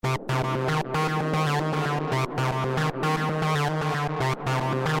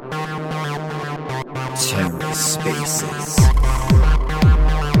TerraSpaces.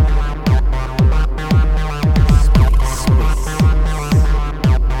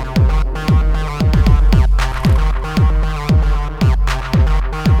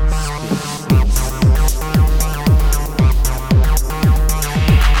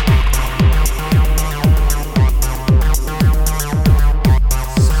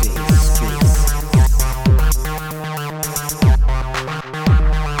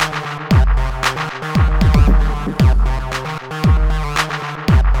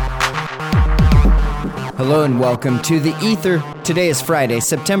 Hello and welcome to The Ether. Today is Friday,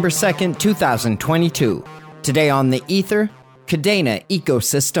 September 2nd, 2022. Today on The Ether, Kadena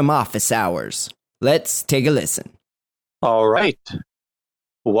Ecosystem Office Hours. Let's take a listen. All right.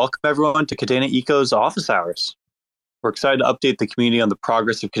 Welcome everyone to Kadena Eco's Office Hours. We're excited to update the community on the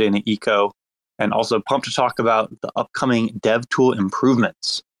progress of Kadena Eco and also pumped to talk about the upcoming dev tool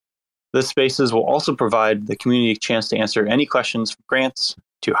improvements. This Spaces will also provide the community a chance to answer any questions from grants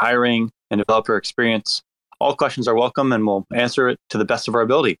to hiring and developer experience. All questions are welcome and we'll answer it to the best of our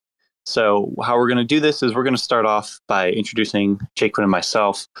ability. So how we're going to do this is we're going to start off by introducing Jaquin and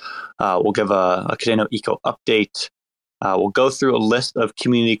myself. We'll give a Kadena Eco update. We'll go through a list of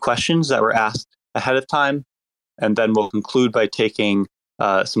community questions that were asked ahead of time, and then we'll conclude by taking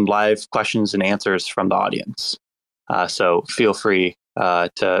some live questions and answers from the audience. So feel free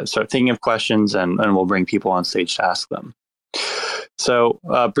to start thinking of questions and we'll bring people on stage to ask them. So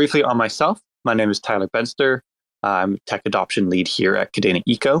briefly on myself, my name is Tyler Benster. I'm Tech Adoption Lead here at Kadena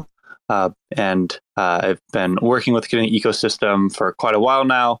Eco. And I've been working with the Kadena ecosystem for quite a while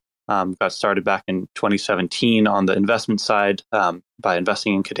now. Got started back in 2017 on the investment side by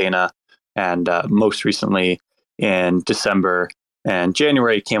investing in Kadena. And most recently in December and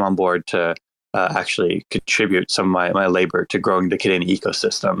January came on board to actually contribute some of my labor to growing the Kadena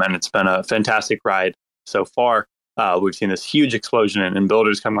ecosystem. And it's been a fantastic ride so far. We've seen this huge explosion in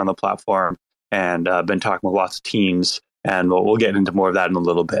builders coming on the platform and been talking with lots of teams, and we'll get into more of that in a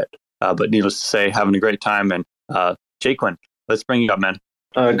little bit. But needless to say, having a great time. And Jaquin, let's bring you up, man.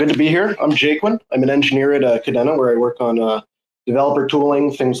 Good to be here. I'm Jaquin. I'm an engineer at Kadena, where I work on developer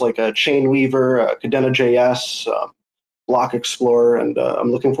tooling, things like Chainweaver, Kadena.js, Block Explorer, and I'm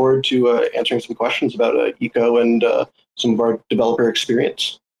looking forward to answering some questions about Eco and some of our developer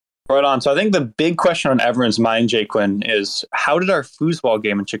experience. Right on. So I think the big question on everyone's mind, Jaquin, is how did our foosball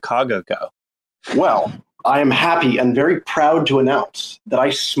game in Chicago go? Well, I am happy and very proud to announce that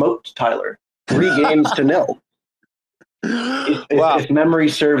I smoked Tyler 3-0. If memory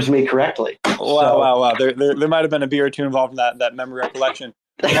serves me correctly. Wow. There might have been a beer or two involved in that memory recollection.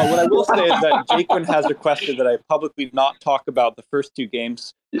 What I will say is that Jaquin has requested that I publicly not talk about the first two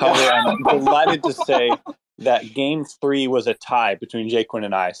games. However, I'm delighted to say that game 3 was a tie between Jaquin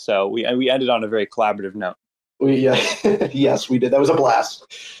and I. So we ended on a very collaborative note. Yes, we did. That was a blast.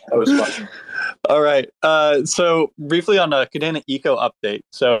 That was fun. All right. So briefly on a Kadena Eco update.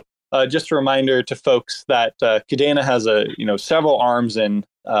 So just a reminder to folks that Kadena has several arms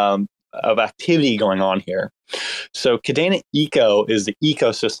of activity going on here. So Kadena Eco is the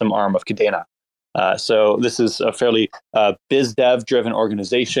ecosystem arm of Kadena. So this is a fairly biz dev driven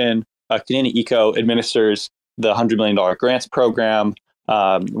organization. Kadena Eco administers the $100 million grants program.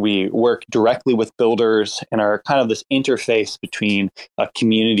 We work directly with builders and are kind of this interface between a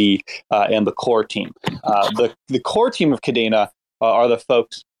community and the core team. The core team of Kadena are the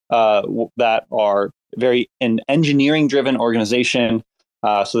folks that are very an engineering-driven organization.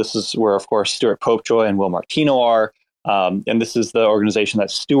 So this is where, of course, Stuart Popejoy and Will Martino are. And this is the organization that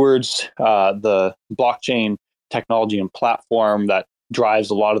stewards the blockchain technology and platform that drives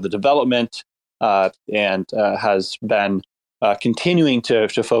a lot of the development and has been continuing to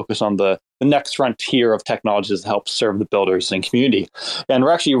focus on the next frontier of technologies that help serve the builders and community. And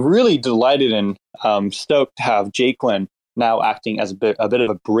we're actually really delighted and stoked to have Jaquin now acting as a bit of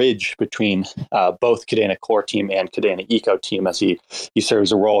a bridge between both Kadena core team and Kadena Eco team, as he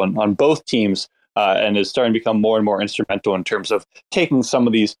serves a role on both teams and is starting to become more and more instrumental in terms of taking some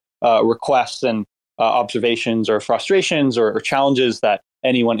of these requests and observations or frustrations or challenges that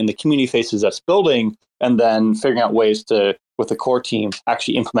anyone in the community faces that's building, and then figuring out ways to, with the core team,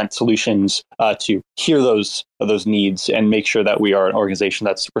 actually implement solutions to hear those needs and make sure that we are an organization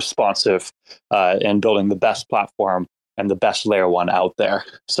that's responsive and building the best platform and the best layer one out there.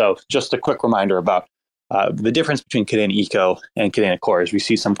 So just a quick reminder about the difference between Kadena Eco and Kadena Core, as we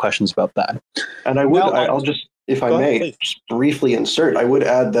see some questions about that. And I'll just, if I may, just briefly insert, I would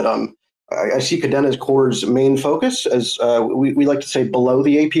add that I see Kadena Core's main focus as we like to say below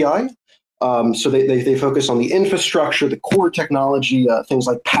the API. So they focus on the infrastructure, the core technology, things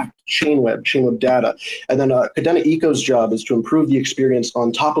like packed chain web data. And then Kadena Eco's job is to improve the experience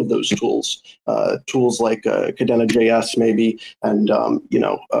on top of those tools, tools like Kadena JS maybe, and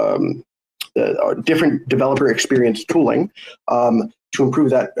different developer experience tooling to improve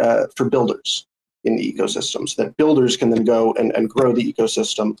that for builders in the ecosystem, so that builders can then go and grow the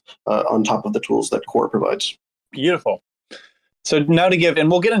ecosystem on top of the tools that Core provides. Beautiful. So now to give, and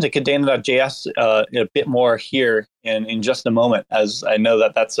we'll get into Kadena.js a bit more here in just a moment, as I know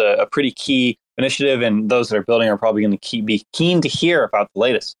that that's a pretty key initiative, and those that are building are probably going to be keen to hear about the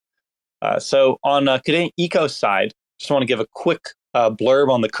latest. So on Kadena Eco side, just want to give a quick blurb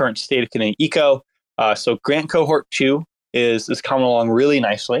on the current state of Kadena Eco. So Grant Cohort 2 is coming along really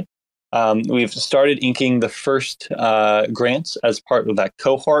nicely. We've started inking the first grants as part of that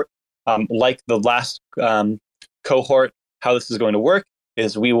cohort. Like the last cohort, how this is going to work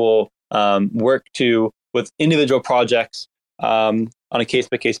is we will work with individual projects on a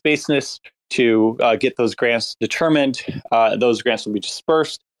case-by-case basis to get those grants determined. Those grants will be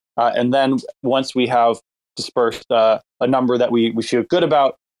dispersed. And then once we have dispersed a number that we feel good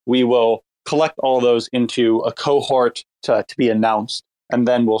about, we will collect all of those into a cohort to be announced. And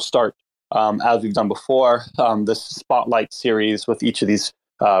then we'll start, as we've done before, this spotlight series with each of these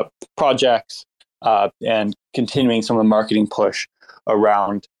projects and continuing some of the marketing push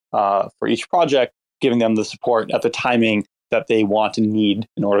around for each project, giving them the support at the timing that they want and need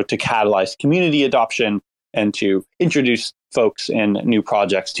in order to catalyze community adoption and to introduce folks and new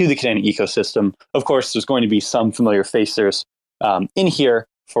projects to the Kadena ecosystem. Of course, there's going to be some familiar faces in here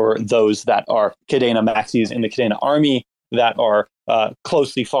for those that are Kadena maxis in the Kadena army that are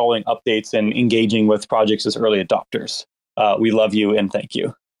closely following updates and engaging with projects as early adopters. We love you and thank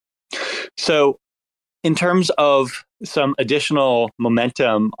you. So in terms of some additional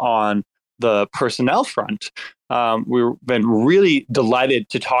momentum on the personnel front, we've been really delighted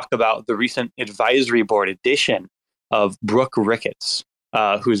to talk about the recent advisory board addition of Brooke Ricketts,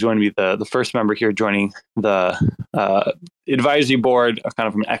 who's going to be the first member here joining the advisory board, kind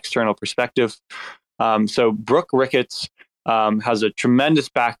of from an external perspective. So Brooke Ricketts has a tremendous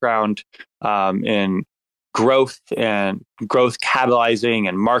background in growth catalyzing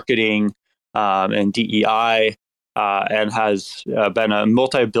and marketing and DEI, and has been a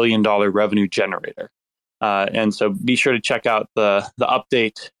multi-billion-dollar revenue generator. And so be sure to check out the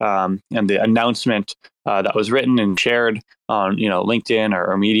update and the announcement that was written and shared on LinkedIn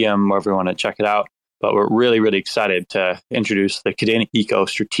or Medium, wherever you want to check it out. But we're really, really excited to introduce the Kadena Eco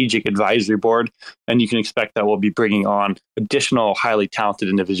Strategic Advisory Board, and you can expect that we'll be bringing on additional highly talented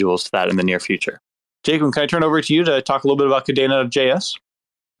individuals to that in the near future. Jacob, can I turn over to you to talk a little bit about Kadena.js?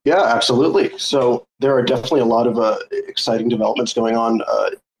 Yeah, absolutely. So there are definitely a lot of exciting developments going on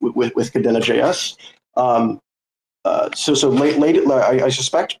with Kadena.js. So late, I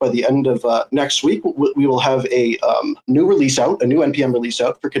suspect by the end of next week, we will have a new NPM release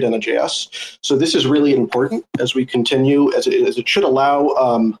out for Kadena.js. So this is really important as we continue, as it should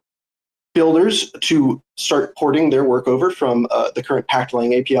allow builders to start porting their work over from the current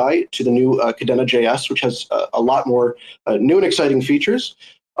Pactlang API to the new Kadena.js, which has a lot more new and exciting features.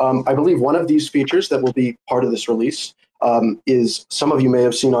 I believe one of these features that will be part of this release is, some of you may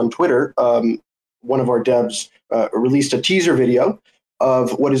have seen on Twitter, one of our devs released a teaser video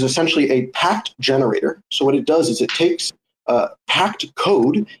of what is essentially a packed generator. So what it does is it takes packed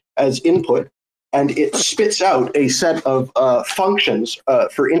code as input, and it spits out a set of functions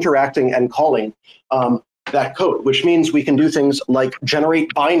for interacting and calling that code, which means we can do things like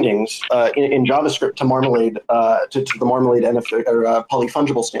generate bindings in JavaScript to Marmalade, to the Marmalade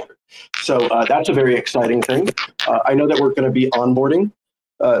polyfungible standard. So that's a very exciting thing. I know that we're going to be onboarding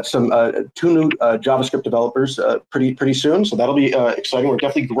two new JavaScript developers pretty soon, so that'll be exciting. We're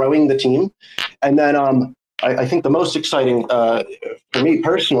definitely growing the team, and then I think the most exciting for me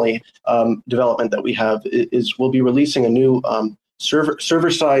personally development that we have is we'll be releasing a new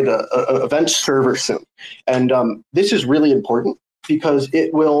server-side event server soon, and this is really important because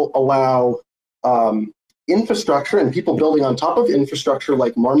it will allow infrastructure and people building on top of infrastructure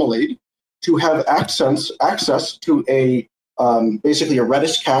like Marmalade to have access to a basically a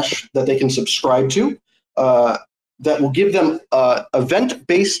Redis cache that they can subscribe to that will give them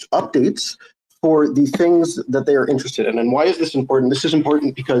event-based updates for the things that they are interested in. And why is this important? This is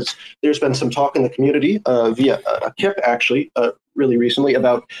important because there's been some talk in the community via a KIP actually really recently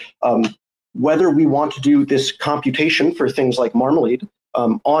about whether we want to do this computation for things like Marmalade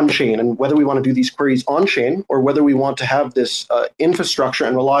on chain, and whether we want to do these queries on chain or whether we want to have this infrastructure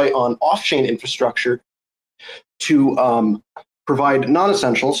and rely on off chain infrastructure to provide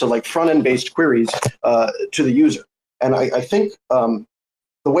non-essential, so like front-end based queries to the user. And I think the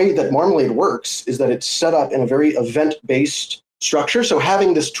way that Marmalade works is that it's set up in a very event-based structure. So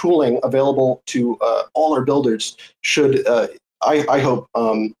having this tooling available to all our builders should, I hope,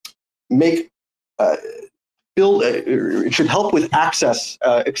 make it should help with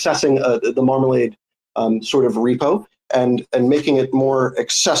accessing the Marmalade sort of repo and making it more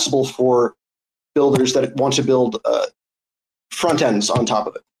accessible for builders that want to build front ends on top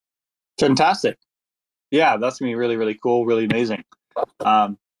of it. Fantastic. Yeah, that's gonna be really, really cool, really amazing.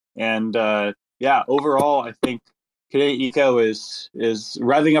 Overall, I think Kadena Eco is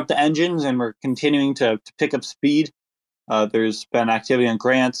revving up the engines, and we're continuing to pick up speed. There's been activity on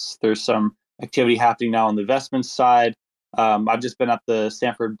grants. There's some activity happening now on the investment side. I've just been at the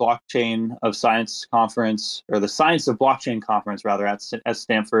Stanford Blockchain of Science conference, or the Science of Blockchain conference, rather, at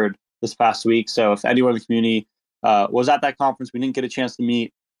Stanford this past week. So if anyone in the community was at that conference, we didn't get a chance to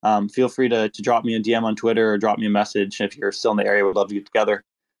meet, feel free to drop me a DM on Twitter or drop me a message if you're still in the area. We'd love to get together.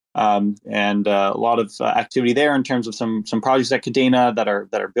 And a lot of activity there in terms of some projects at Kadena that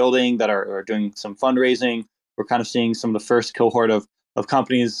are building, that are doing some fundraising. We're kind of seeing some of the first cohort of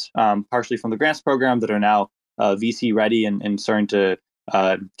companies, partially from the grants program, that are now VC ready and starting to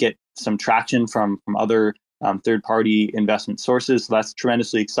get some traction from other third-party investment sources. So that's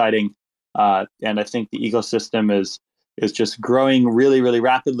tremendously exciting. And I think the ecosystem is just growing really, really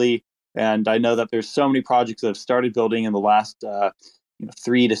rapidly. And I know that there's so many projects that have started building in the last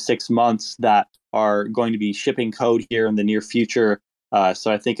 3 to 6 months that are going to be shipping code here in the near future.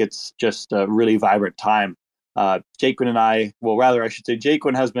 So I think it's just a really vibrant time. Jaquin and I, well, rather I should say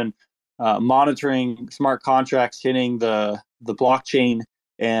Jaquin has been monitoring smart contracts hitting the blockchain,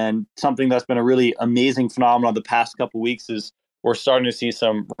 and something that's been a really amazing phenomenon the past couple of weeks is we're starting to see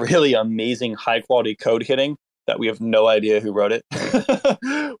some really amazing high quality code hitting that we have no idea who wrote it,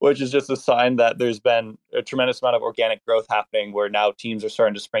 which is just a sign that there's been a tremendous amount of organic growth happening, where now teams are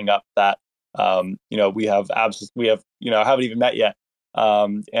starting to spring up that we have haven't even met yet.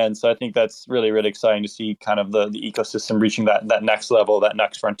 And so I think that's really, really exciting to see kind of the ecosystem reaching that next level, that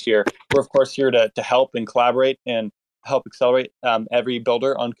next frontier. We're of course here to help and collaborate and help accelerate every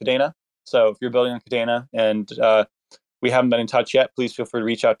builder on Kadena. So if you're building on Kadena and we haven't been in touch yet, please feel free to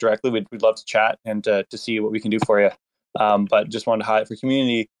reach out directly. We'd love to chat and to see what we can do for you. But just wanted to highlight for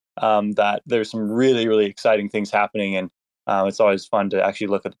community that there's some really, really exciting things happening, and it's always fun to actually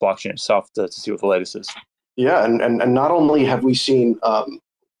look at the blockchain itself to see what the latest is. Yeah, and not only have we seen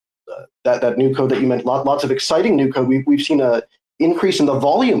that new code that you meant, lots of exciting new code. We've seen a increase in the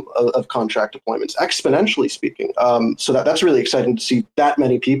volume of contract deployments, exponentially speaking. So that's really exciting to see that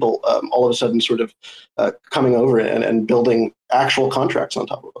many people all of a sudden sort of coming over and building actual contracts on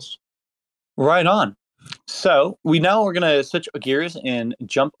top of us. Right on. So we're going to switch gears and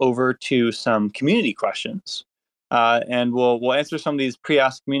jump over to some community questions. And we'll answer some of these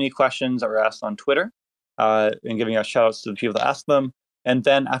pre-asked community questions that were asked on Twitter, and giving out shout outs to the people that asked them. And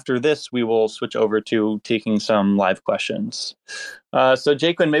then after this, we will switch over to taking some live questions. So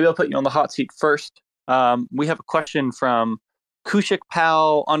Jaquin, maybe I'll put you on the hot seat first. We have a question from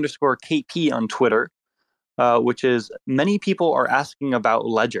KushikPal_KP on Twitter, which is, many people are asking about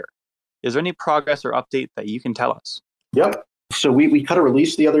Ledger. Is there any progress or update that you can tell us? Yep. So we cut a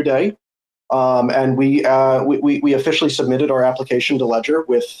release the other day, and we officially submitted our application to Ledger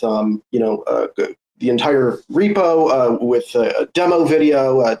with the entire repo with a demo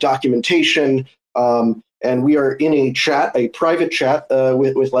video, documentation, and we are in a private chat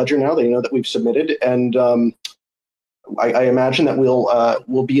with Ledger now. They know that we've submitted, and I imagine that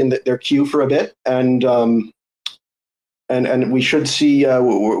we'll be in their queue for a bit, and we should see.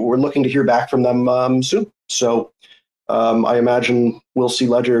 We're looking to hear back from them soon. So I imagine we'll see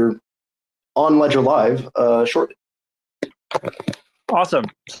Ledger on Ledger Live shortly. Awesome.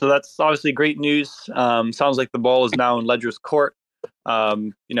 So that's obviously great news. Sounds like the ball is now in Ledger's court.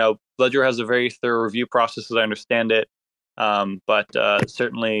 Ledger has a very thorough review process, as I understand it. But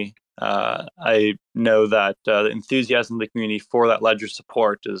certainly, I know that the enthusiasm of the community for that Ledger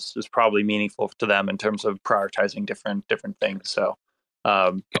support is probably meaningful to them in terms of prioritizing different things. So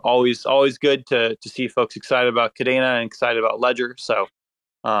always good to see folks excited about Kadena and excited about Ledger. So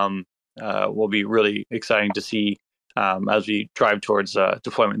will be really exciting to see as we drive towards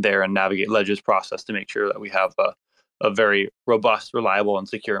deployment there and navigate Ledger's process to make sure that we have a very robust, reliable, and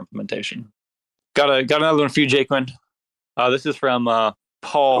secure implementation. Got another one for you, Jaquin. This is from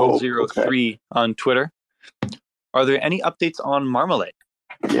Paul03 on Twitter. Are there any updates on Marmalade?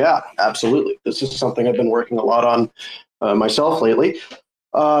 Yeah, absolutely. This is something I've been working a lot on myself lately.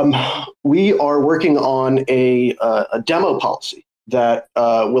 Um, we are working on a demo policy that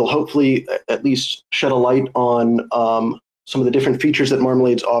will hopefully at least shed a light on some of the different features that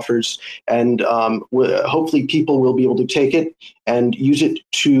Marmalades offers, and hopefully people will be able to take it and use it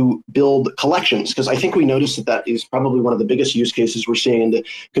to build collections. Because I think we noticed that that is probably one of the biggest use cases we're seeing in the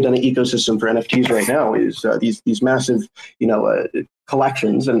Kadena ecosystem for NFTs right now is these massive,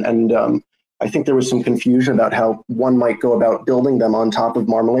 collections, and I think there was some confusion about how one might go about building them on top of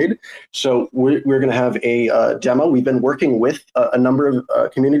Marmalade. So we're going to have a demo. We've been working with a number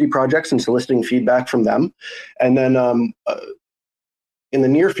of community projects and soliciting feedback from them, and then in the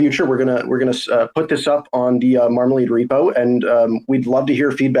near future, we're gonna put this up on the Marmalade repo, and we'd love to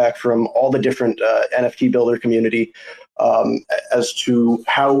hear feedback from all the different NFT builder community as to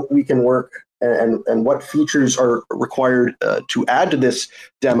how we can work and what features are required to add to this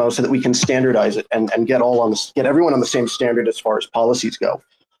demo so that we can standardize it and get everyone on the same standard as far as policies go.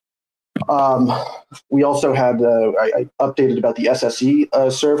 We also had I updated about the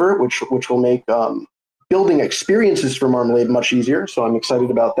SSE server, which will make building experiences for Marmalade much easier. So I'm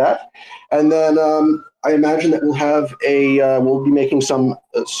excited about that. And then I imagine that we'll be making some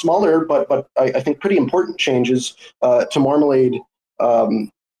smaller, but I think pretty important changes to Marmalade,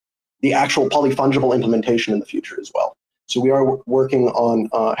 the actual polyfungible implementation in the future as well. So we are working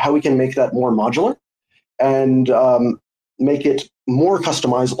on how we can make that more modular and make it more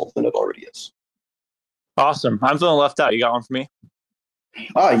customizable than it already is. Awesome. I'm feeling left out. You got one for me?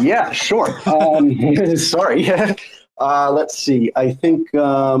 Yeah, sure. Sorry. Let's see. I think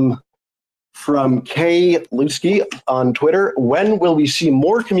from Kay Lusky on Twitter, when will we see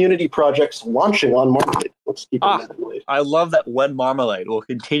more community projects launching on Marmalade? Let's keep it Marmalade. I love that when Marmalade will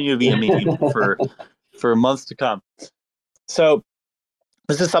continue to be a meme for months to come. So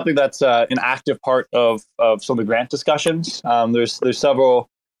this is something that's an active part of some of the grant discussions. There's several.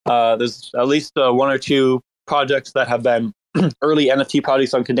 There's at least one or two projects that have been early NFT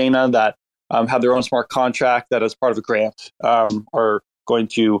projects on Kadena that have their own smart contract that, as part of a grant, are going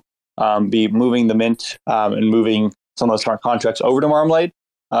to be moving the mint and moving some of those smart contracts over to Marmalade,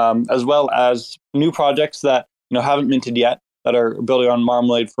 as well as new projects that haven't minted yet that are building on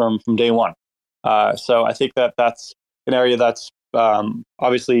Marmalade from day one. So I think that's an area that's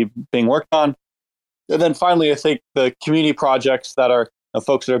obviously being worked on. And then finally, I think the community projects that are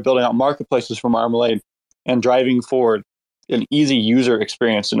folks that are building out marketplaces for Marmalade and driving forward an easy user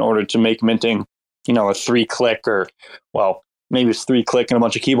experience in order to make minting, a 3-click, or, well, maybe it's 3-click and a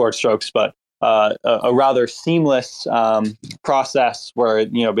bunch of keyboard strokes, but a rather seamless process where,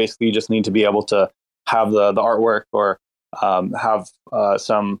 basically you just need to be able to have the artwork or have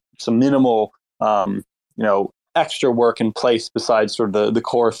some minimal, extra work in place besides sort of the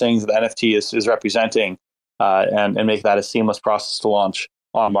core things that the NFT is representing, and make that a seamless process to launch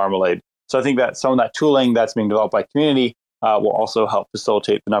on Marmalade. So I think that some of that tooling that's being developed by community will also help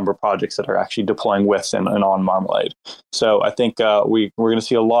facilitate the number of projects that are actually deploying with and on Marmalade. So I think we're going to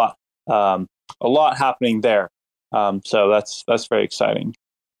see a lot happening there. So that's very exciting.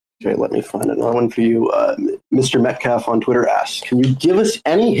 Okay, let me find another one for you. Mr. Metcalf on Twitter asks, can you give us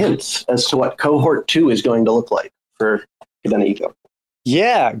any hints as to what cohort 2 is going to look like for Kadena Eco?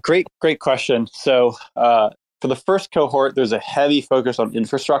 Yeah, great question. So for the first cohort, there's a heavy focus on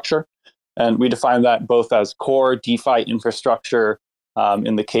infrastructure. And we define that both as core DeFi infrastructure,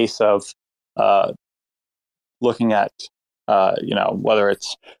 in the case of looking at, whether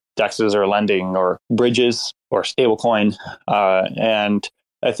it's DEXs or lending or bridges or stablecoin. And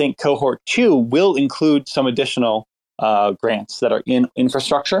I think cohort 2 will include some additional grants that are in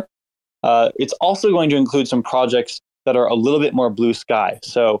infrastructure. It's also going to include some projects that are a little bit more blue sky.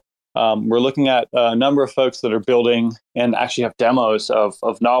 So we're looking at a number of folks that are building and actually have demos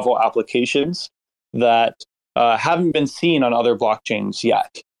of novel applications that haven't been seen on other blockchains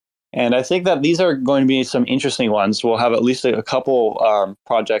yet. And I think that these are going to be some interesting ones. We'll have at least a couple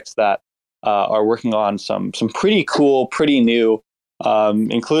projects that are working on some pretty cool, pretty new,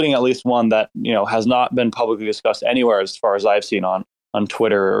 including at least one that has not been publicly discussed anywhere as far as I've seen on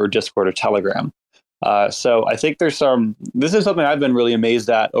Twitter or Discord or Telegram. So I think this is something I've been really amazed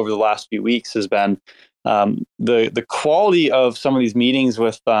at over the last few weeks, has been the quality of some of these meetings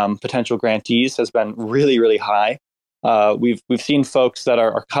with potential grantees has been really, really high. We've seen folks that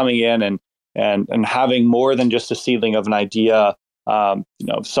are coming in and having more than just a seedling of an idea.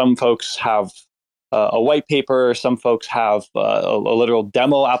 Some folks have a white paper, some folks have a literal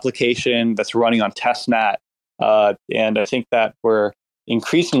demo application that's running on testnet. And I think that we're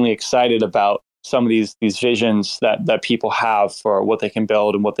increasingly excited about some of these visions that people have for what they can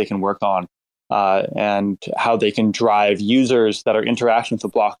build and what they can work on, and how they can drive users that are interacting with the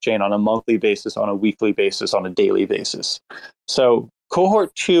blockchain on a monthly basis, on a weekly basis, on a daily basis. So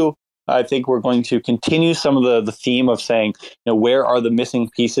cohort 2, I think we're going to continue some of the theme of saying, where are the missing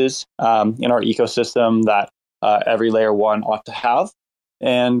pieces in our ecosystem that every layer 1 ought to have.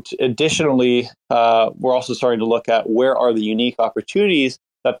 And additionally, we're also starting to look at where are the unique opportunities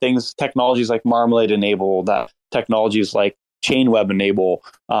that technologies like Marmalade enable, that technologies like Chainweb enable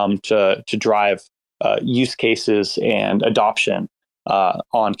to drive use cases and adoption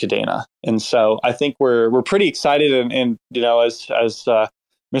on Kadena. And so I think we're pretty excited, and as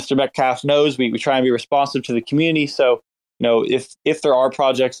Mr. Metcalf knows, we try and be responsive to the community. So if there are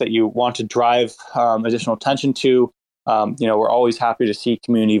projects that you want to drive additional attention to, we're always happy to see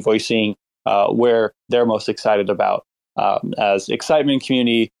community voicing where they're most excited about. As excitement in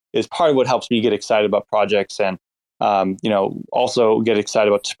community is part of what helps me get excited about projects, and also get excited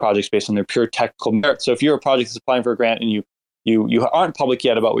about projects based on their pure technical merit. So if you're a project that's applying for a grant and you aren't public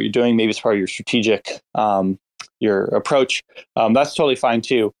yet about what you're doing, maybe it's part of your strategic your approach, that's totally fine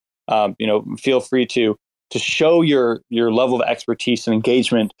too. Feel free to show your level of expertise and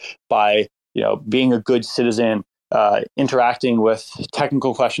engagement by being a good citizen, interacting with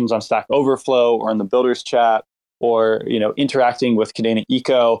technical questions on Stack Overflow or in the builders chat, or interacting with Kadena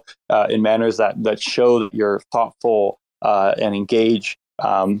Eco in manners that show that you're thoughtful and engage.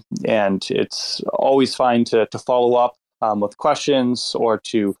 And it's always fine to follow up with questions, or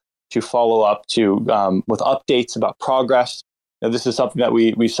to follow up with updates about progress. This is something that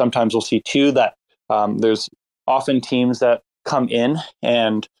we sometimes will see too, that there's often teams that come in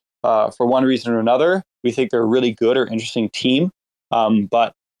and for one reason or another, we think they're a really good or interesting team,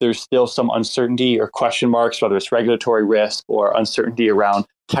 but there's still some uncertainty or question marks, whether it's regulatory risk or uncertainty around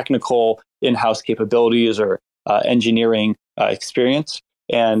technical in-house capabilities or engineering experience.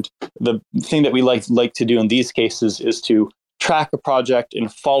 And the thing that we like to do in these cases is to track a project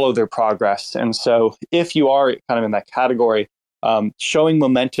and follow their progress. And so if you are kind of in that category, showing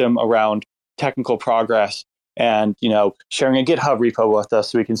momentum around technical progress and sharing a GitHub repo with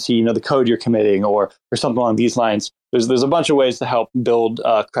us so we can see the code you're committing, or something along these lines. There's a bunch of ways to help build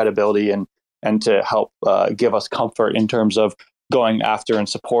credibility and to help give us comfort in terms of going after and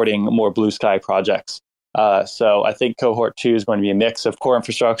supporting more blue sky projects. So I think cohort 2 is going to be a mix of core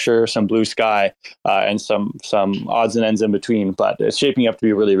infrastructure, some blue sky, and some odds and ends in between. But it's shaping up to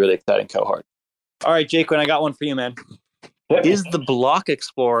be a really, really exciting cohort. All right, Jake, I got one for you, man. Is the Block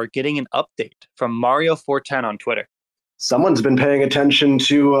Explorer getting an update? From Mario410 on Twitter. Someone's been paying attention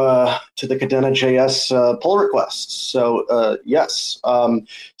to the Kadena JS pull requests. So yes,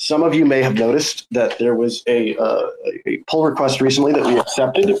 some of you may have noticed that there was a pull request recently that we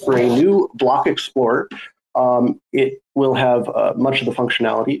accepted for a new Block Explorer. It will have much of the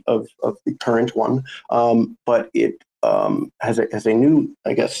functionality of the current one, but it has a new,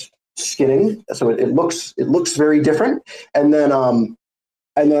 I guess, skinning. So it looks very different. And then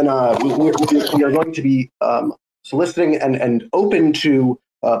we are going to be soliciting and open to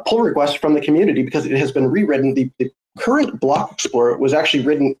pull requests from the community, because it has been rewritten. The current Block Explorer was actually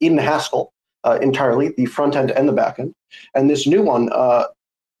written in Haskell entirely, the front end and the back end. And this new one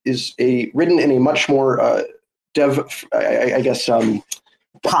is written in a much more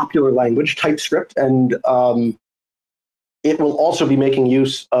popular language, TypeScript. And it will also be making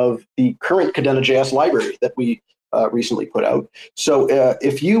use of the current Kadena JS library that we recently put out. So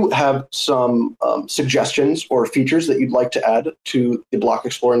if you have some suggestions or features that you'd like to add to the Block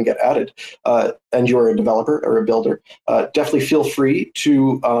Explorer and get added, and you're a developer or a builder, definitely feel free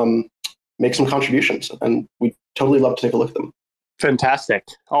to make some contributions, and we'd totally love to take a look at them. Fantastic.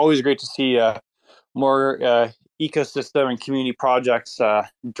 Always great to see more ecosystem and community projects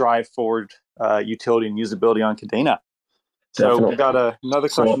drive forward utility and usability on Kadena. So we've got another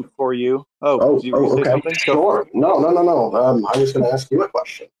question for you. Okay. Sure. No. I was going to ask you a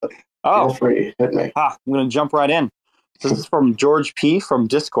question. But feel free, hit me. I'm going to jump right in. So this is from George P. from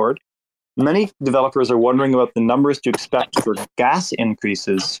Discord. Many developers are wondering about the numbers to expect for gas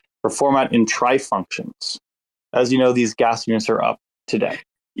increases for format in trie functions. As you know, these gas units are up today.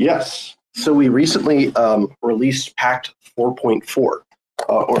 Yes. So we recently released Pact 4.4,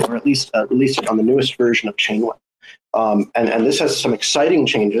 or at least released it on the newest version of Chainweb. And this has some exciting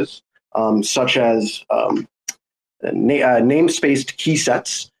changes, such as namespaced key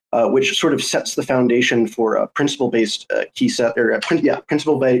sets, which sort of sets the foundation for principal-based key set, or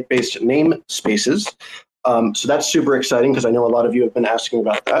principal-based namespaces. So that's super exciting, because I know a lot of you have been asking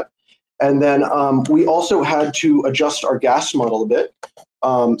about that. And then we also had to adjust our gas model a bit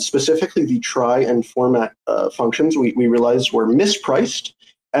specifically the try and format functions, we realized were mispriced.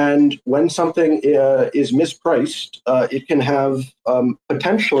 And when something is mispriced, it can have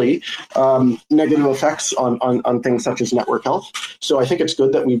potentially negative effects on things such as network health. So I think it's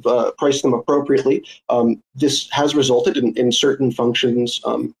good that we've priced them appropriately. This has resulted in certain functions,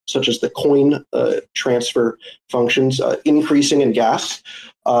 such as the coin transfer functions, increasing in gas.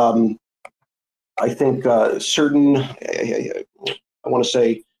 I think certain, I want to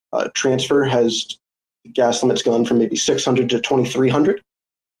say, transfer has gas limits gone from maybe 600 to 2,300.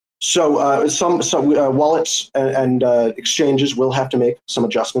 So some wallets and exchanges will have to make some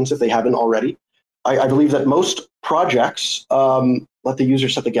adjustments if they haven't already. I believe that most projects let the user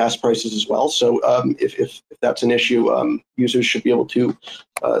set the gas prices as well. So if that's an issue, users should be able to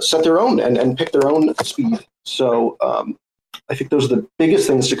set their own and pick their own speed. So I think those are the biggest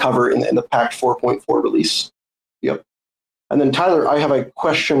things to cover in the Pact 4.4 release. Yep. And then Tyler, I have a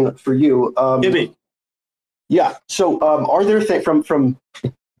question for you. Yeah. So are there things from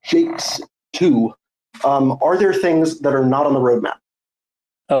Jake's 2, are there things that are not on the roadmap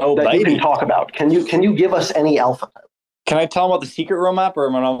that you can talk about? Can you give us any alpha? Can I tell them about the secret roadmap, or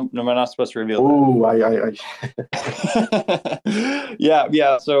am I not supposed to reveal that?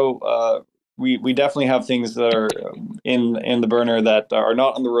 Yeah. So we definitely have things that are in the burner that are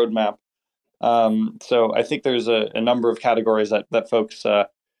not on the roadmap. So I think there's a number of categories that folks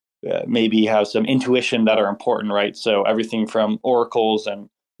maybe have some intuition that are important, right? So everything from oracles and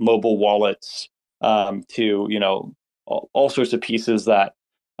mobile wallets to all sorts of pieces that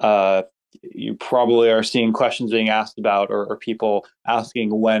you probably are seeing questions being asked about, or people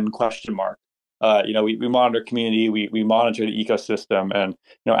asking when ? We monitor community, we monitor the ecosystem, and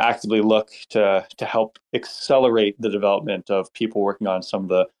actively look to help accelerate the development of people working on some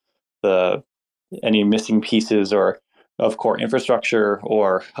of the any missing pieces or of core infrastructure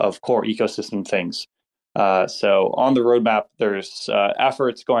or of core ecosystem things. So on the roadmap, there's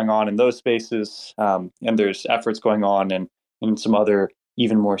efforts going on in those spaces, and there's efforts going on in some other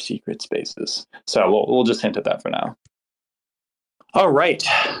even more secret spaces. So we'll just hint at that for now. All right.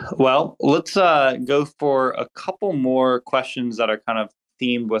 Well, let's go for a couple more questions that are kind of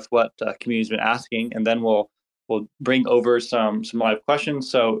themed with what community's been asking, and then we'll bring over some live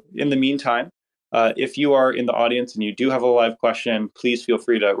questions. So in the meantime, if you are in the audience and you do have a live question, please feel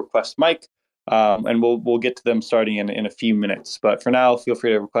free to request mic, and we'll get to them starting in a few minutes. But for now, feel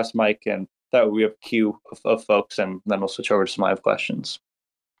free to request mic, and that way we have a queue of folks, and then we'll switch over to some live questions.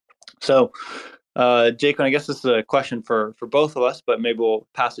 So, Jake, I guess this is a question for both of us, but maybe we'll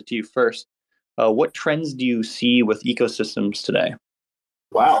pass it to you first. What trends do you see with ecosystems today?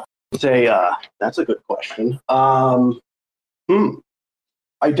 Wow, that's a good question.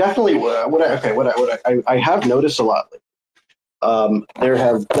 I definitely I have noticed a lot. There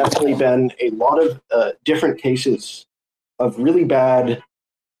have definitely been a lot of different cases of really bad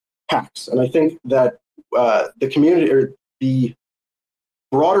hacks, and I think that the community or the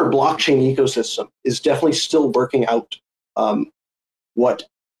broader blockchain ecosystem is definitely still working out what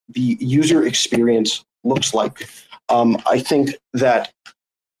the user experience looks like. I think that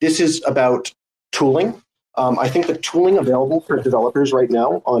this is about tooling. I think the tooling available for developers right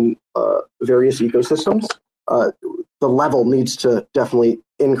now on various ecosystems, the level needs to definitely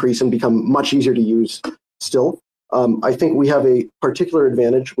increase and become much easier to use still. I think we have a particular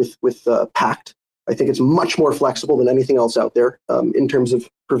advantage with Pact. I think it's much more flexible than anything else out there in terms of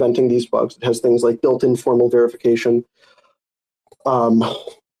preventing these bugs. It has things like built-in formal verification,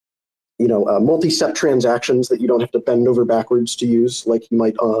 multi-step transactions that you don't have to bend over backwards to use like you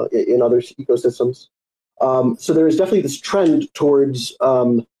might in other ecosystems. So there is definitely this trend towards,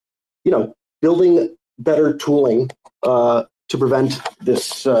 building better tooling to prevent this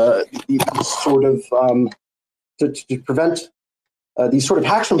sort of to prevent these sort of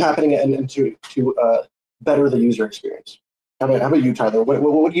hacks from happening and to better the user experience. How about you, Tyler?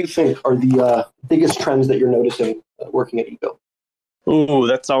 What do you think are the biggest trends that you're noticing working at Eco? Ooh,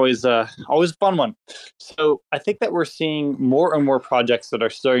 that's always a fun one. So I think that we're seeing more and more projects that are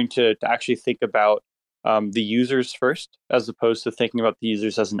starting to actually think about the users first, as opposed to thinking about the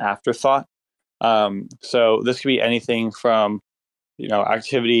users as an afterthought. So this could be anything from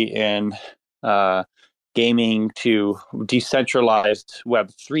activity in gaming to decentralized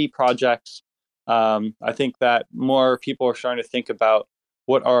Web3 projects. I think that more people are starting to think about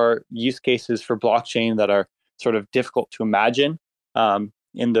what are use cases for blockchain that are sort of difficult to imagine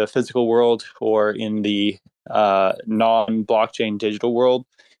in the physical world or in the non-blockchain digital world.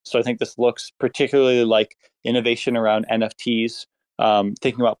 So I think this looks particularly like innovation around NFTs,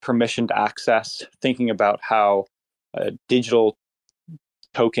 thinking about permissioned access, thinking about how digital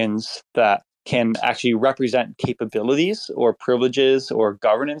tokens that can actually represent capabilities or privileges or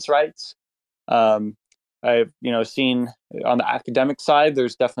governance rights. I've seen on the academic side,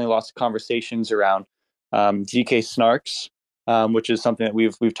 there's definitely lots of conversations around GK snarks, which is something that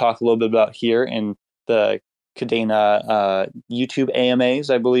we've talked a little bit about here in the Kadena YouTube AMAs,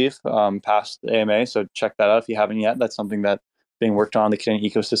 I believe, past the AMA. So check that out if you haven't yet. That's something that's being worked on in the Kadena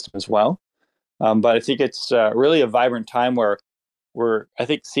ecosystem as well. But I think it's really a vibrant time where we're, I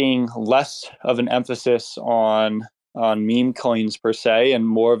think, seeing less of an emphasis on meme coins per se, and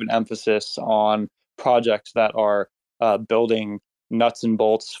more of an emphasis on projects that are building nuts and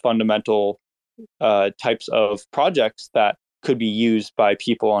bolts, fundamental types of projects that could be used by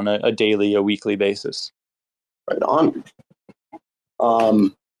people on a daily, a weekly basis. Right on.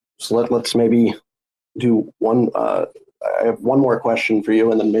 So let's maybe do one. I have one more question for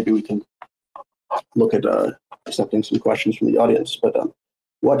you, and then maybe we can look at accepting some questions from the audience. But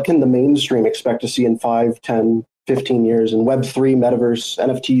what can the mainstream expect to see in 5, 10, 15 years in Web3, metaverse,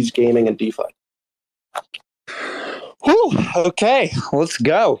 NFTs, gaming, and DeFi? Whew, okay, let's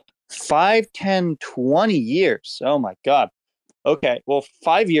go. 5, 10, 20 years. Oh my God. Okay, well,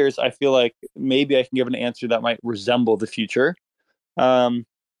 5 years, I feel like maybe I can give an answer that might resemble the future.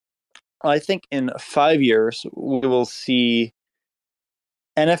 I think in 5 years, we will see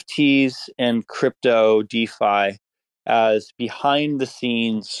NFTs and crypto DeFi as behind the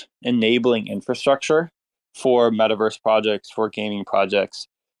scenes enabling infrastructure for metaverse projects, for gaming projects.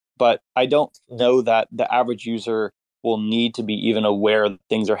 But I don't know that the average user will need to be even aware that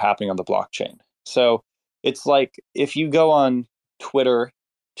things are happening on the blockchain. So it's like if you go on Twitter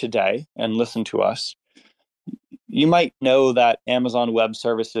today and listen to us, you might know that Amazon Web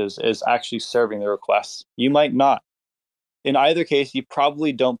Services is actually serving the requests. You might not. In either case, you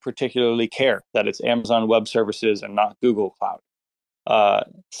probably don't particularly care that it's Amazon Web Services and not Google Cloud.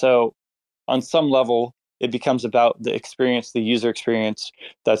 So on some level, it becomes about the experience, the user experience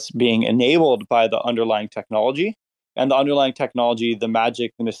that's being enabled by the underlying technology. And the underlying technology, the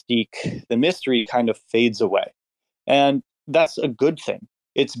magic, the mystique, the mystery kind of fades away. And that's a good thing.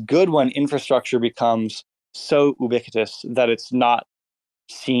 It's good when infrastructure becomes so ubiquitous that it's not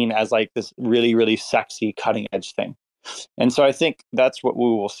seen as like this really, really sexy cutting edge thing. And so I think that's what we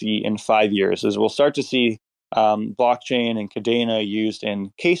will see in 5 years is we'll start to see blockchain and Kadena used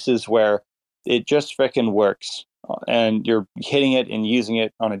in cases where it just frickin' works and you're hitting it and using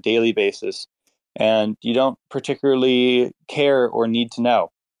it on a daily basis. And you don't particularly care or need to know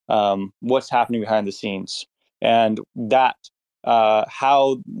what's happening behind the scenes. And that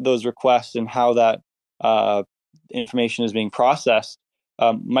how those requests and how that information is being processed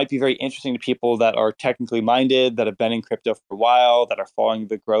might be very interesting to people that are technically minded, that have been in crypto for a while, that are following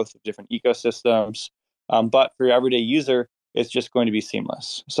the growth of different ecosystems. But for your everyday user, it's just going to be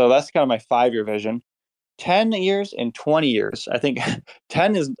seamless. So that's kind of my 5-year vision. 10 years and 20 years, I think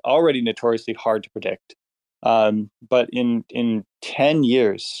 10 is already notoriously hard to predict. But in 10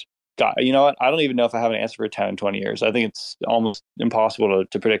 years, God, you know what? I don't even know if I have an answer for 10 and 20 years. I think it's almost impossible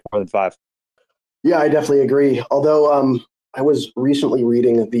to predict more than 5. Yeah, I definitely agree. Although I was recently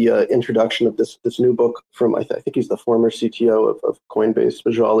reading the introduction of this new book from, I think he's the former CTO of Coinbase,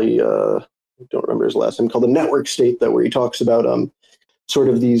 Vijali, I don't remember his last name, called The Network State, that where he talks about sort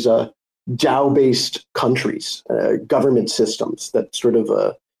of these DAO-based countries, government systems that sort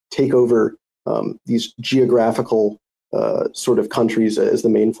of take over these geographical sort of countries as the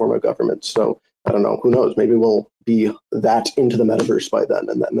main form of government. So I don't know, who knows? Maybe we'll be that into the metaverse by then,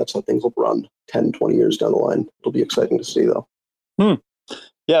 and that's how things will run 10, 20 years down the line. It'll be exciting to see, though.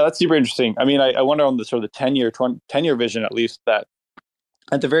 Yeah, that's super interesting. I mean, I wonder on the sort of the 10-year vision, at least, that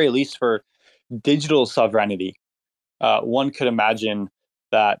at the very least for digital sovereignty, one could imagine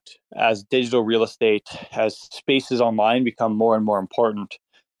that as digital real estate, as spaces online become more and more important,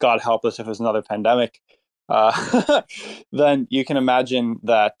 God help us if there's another pandemic, then you can imagine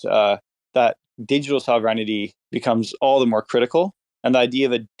that that digital sovereignty becomes all the more critical. And the idea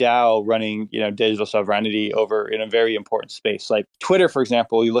of a DAO running, digital sovereignty over in a very important space, like Twitter, for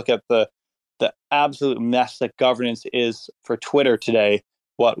example, you look at the absolute mess that governance is for Twitter today.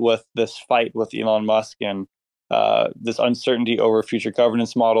 What with this fight with Elon Musk and this uncertainty over future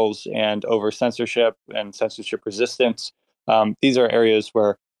governance models and over censorship and censorship resistance, these are areas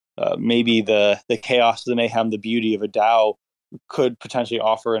where maybe the chaos, the mayhem, the beauty of a DAO could potentially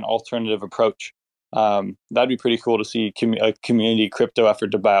offer an alternative approach. That'd be pretty cool to see a community crypto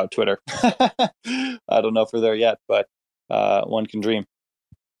effort to buy out Twitter. I don't know if we're there yet, but one can dream.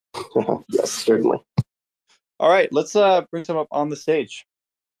 Yes, certainly. All right, let's bring some up on the stage.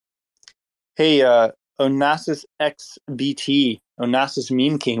 Hey, Onassis XBT, Onassis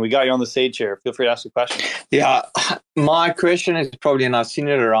Meme King, we got you on the stage here. Feel free to ask a question. Yeah, my question is probably, and I've seen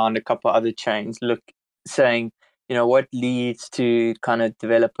it around a couple of other chains, saying, what leads to kind of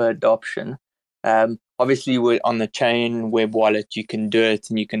developer adoption? Obviously, on the chain web wallet, you can do it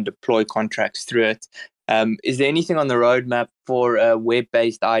and you can deploy contracts through it. Is there anything on the roadmap for a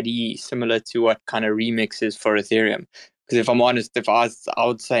web-based IDE similar to what kind of Remix is for Ethereum? Because if I'm honest, I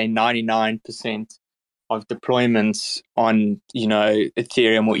would say 99% of deployments on,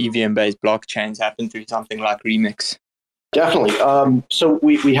 Ethereum or EVM-based blockchains happen through something like Remix. Definitely. So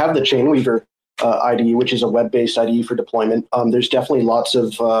we have the Chainweaver IDE, which is a web-based IDE for deployment. There's definitely lots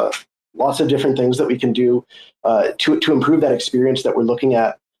of different things that we can do to improve that experience that we're looking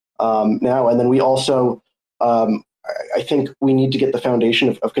at now. And then we also, I think we need to get the foundation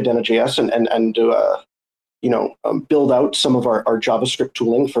of Kadena JS and build out some of our JavaScript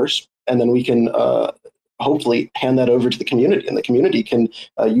tooling first, and then we can hopefully hand that over to the community, and the community can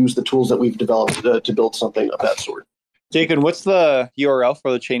use the tools that we've developed to build something of that sort. Jacob, what's the URL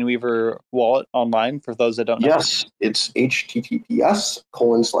for the Chainweaver wallet online for those that don't know? Yes, it's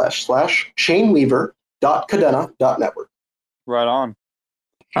https://chainweaver.kadena.network. Right on.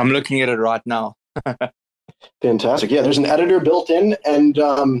 I'm looking at it right now. Fantastic. Yeah, there's an editor built in, and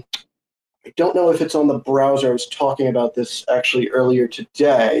I don't know if it's on the browser. I was talking about this actually earlier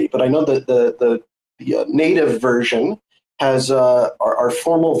today, but I know that the native version has our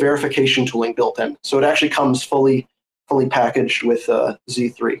formal verification tooling built in. So it actually comes fully packaged with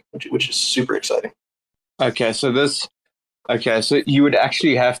Z3, which is super exciting. So you would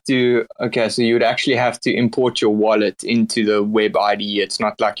actually have to import your wallet into the web IDE. It's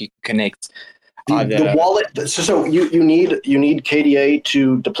not like you can connect the wallet. So you need KDA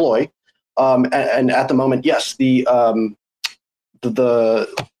to deploy. And at the moment, yes, the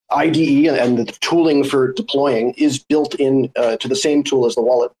IDE and the tooling for deploying is built in to the same tool as the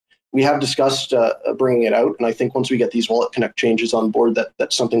wallet. We have discussed bringing it out, and I think once we get these Wallet Connect changes on board,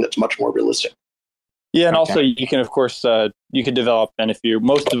 that's something that's much more realistic. Yeah, and also you can, of course, you can develop, and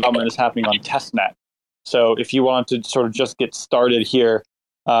most development is happening on testnet. So if you want to sort of just get started here,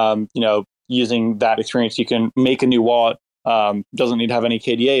 using that experience, you can make a new wallet. Doesn't need to have any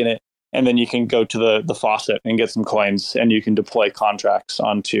KDA in it. And then you can go to the faucet and get some coins, and you can deploy contracts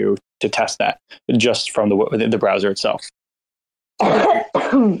onto testnet just from the browser itself.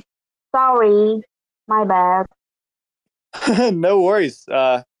 Sorry, my bad. No worries.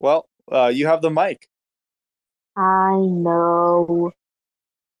 You have the mic. I know.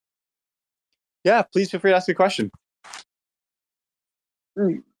 Yeah, please feel free to ask a question.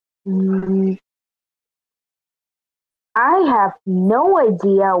 I have no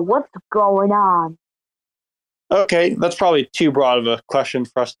idea what's going on. Okay, that's probably too broad of a question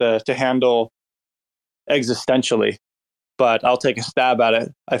for us to handle existentially, but I'll take a stab at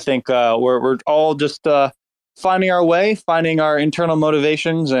it. I think we're all just finding our way, finding our internal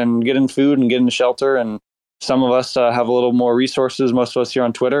motivations, and getting food and getting shelter. And some of us have a little more resources. Most of us here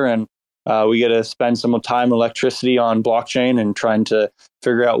on Twitter, and we get to spend some time and electricity on blockchain and trying to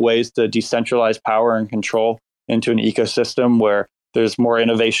figure out ways to decentralize power and control into an ecosystem where there's more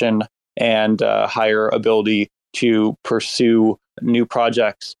innovation and higher ability to pursue new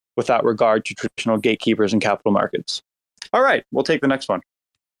projects without regard to traditional gatekeepers and capital markets. All right, we'll take the next one.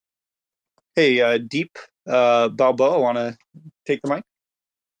 Hey, Deep Balboa, want to take the mic?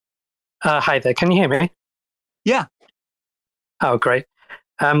 Hi there, can you hear me? Yeah. Oh, great.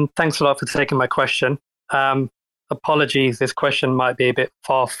 Thanks a lot for taking my question. Apologies, this question might be a bit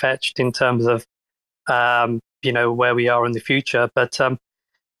far-fetched in terms of where we are in the future, but I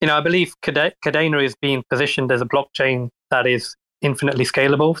believe Kadena is being positioned as a blockchain that is infinitely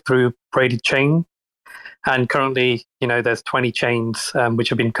scalable through braided chain, and currently there's 20 chains which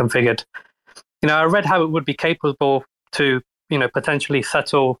have been configured. I read how it would be capable to potentially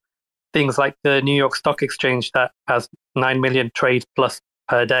settle things like the New York Stock Exchange that has 9 million trades plus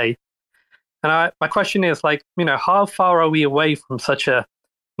per day. And my question is, how far are we away from such a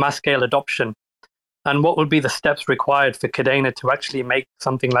mass scale adoption? And what would be the steps required for Kadena to actually make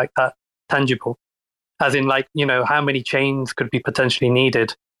something like that tangible? As in, how many chains could be potentially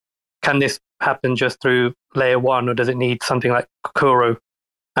needed? Can this happen just through layer one, or does it need something like Kuro?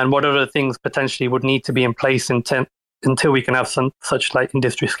 And what other things potentially would need to be in place until we can have such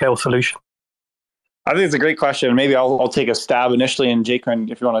industry scale solution? I think it's a great question. Maybe I'll take a stab initially, and Jake,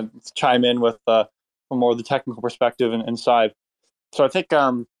 if you want to chime in with from more of the technical perspective and inside. So I think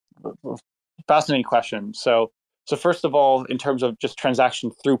fascinating question. So first of all, in terms of just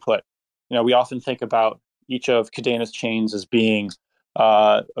transaction throughput, we often think about each of Kadena's chains as being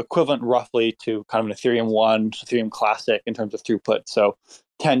equivalent roughly to kind of an Ethereum 1, Ethereum Classic in terms of throughput. So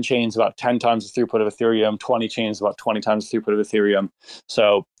 10 chains, about 10 times the throughput of Ethereum, 20 chains, about 20 times the throughput of Ethereum.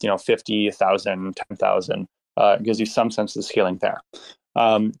 So, 50, 1,000, 10,000 gives you some sense of the scaling there.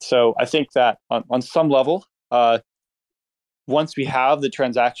 So I think that on some level, once we have the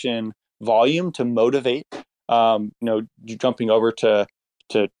transaction volume to motivate, jumping over to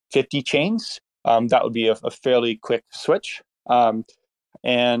 50 chains, that would be a fairly quick switch.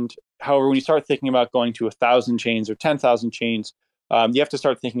 And however, when you start thinking about going to 1,000 chains or 10,000 chains, you have to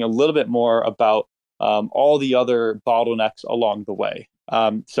start thinking a little bit more about all the other bottlenecks along the way.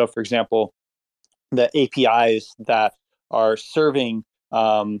 So, for example, the APIs that are serving,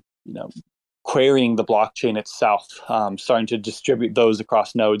 querying the blockchain itself, starting to distribute those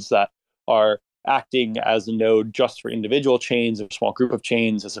across nodes that are acting as a node just for individual chains or a small group of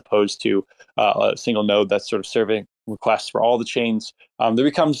chains, as opposed to a single node that's sort of serving requests for all the chains. There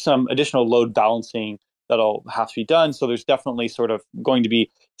becomes some additional load balancing that'll have to be done. So there's definitely sort of going to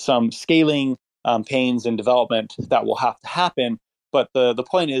be some scaling pains and development that will have to happen. But the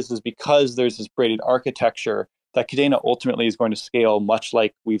point is because there's this braided architecture, that Kadena ultimately is going to scale much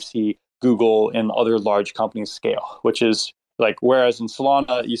like we've seen Google and other large companies scale, which is like, whereas in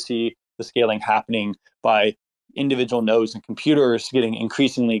Solana, you see the scaling happening by individual nodes and computers getting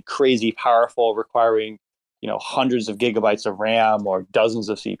increasingly crazy powerful, requiring hundreds of gigabytes of RAM or dozens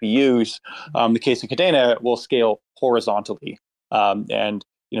of CPUs. The case of Kadena will scale horizontally, and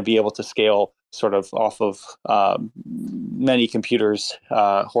be able to scale sort of off of many computers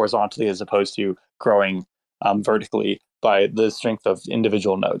horizontally, as opposed to growing vertically by the strength of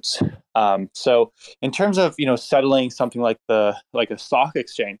individual nodes. So in terms of settling something like a stock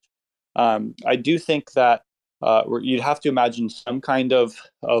exchange, I do think that you'd have to imagine some kind of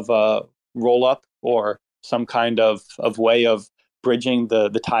roll up or some kind of way of bridging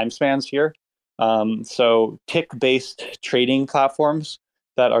the time spans here. So tick-based trading platforms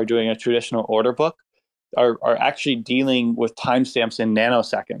that are doing a traditional order book are actually dealing with timestamps in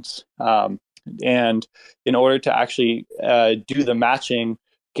nanoseconds. And in order to actually do the matching,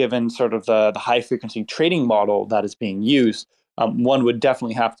 given sort of the high frequency trading model that is being used, one would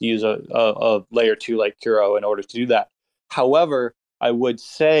definitely have to use a layer 2 like Curo in order to do that. However, I would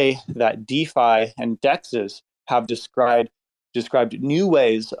say that DeFi and DEXs have described new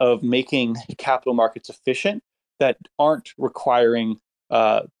ways of making capital markets efficient that aren't requiring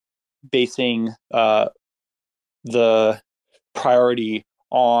basing the priority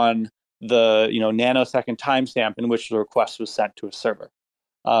on the nanosecond timestamp in which the request was sent to a server.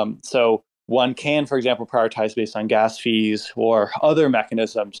 So one can, for example, prioritize based on gas fees or other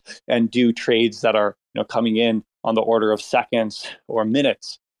mechanisms and do trades that are coming in on the order of seconds or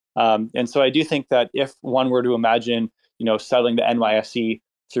minutes. And so I do think that if one were to imagine settling the NYSE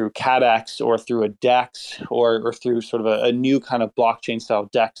through CADEX or through a DEX or through sort of a new kind of blockchain style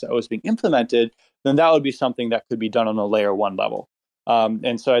DEX that was being implemented, then that would be something that could be done on a layer 1 level.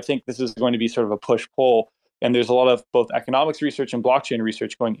 And so I think this is going to be sort of a push-pull. And there's a lot of both economics research and blockchain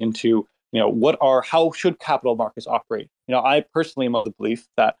research going into, how should capital markets operate? I personally am of the belief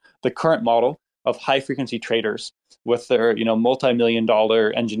that the current model of high frequency traders with their,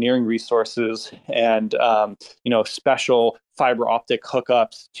 multi-million-dollar engineering resources and, special fiber optic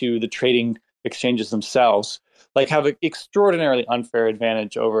hookups to the trading exchanges themselves, have an extraordinarily unfair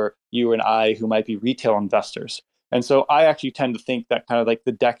advantage over you and I, who might be retail investors. And so I actually tend to think that kind of like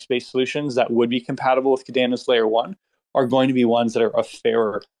the DEX-based solutions that would be compatible with Kadena's layer 1 are going to be ones that are a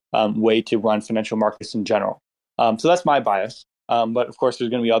fairer way to run financial markets in general. So that's my bias. But of course, there's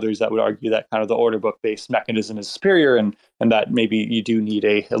going to be others that would argue that kind of the order book-based mechanism is superior, and that maybe you do need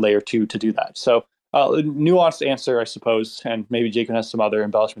a layer 2 to do that. So nuanced answer, I suppose, and maybe Jacob has some other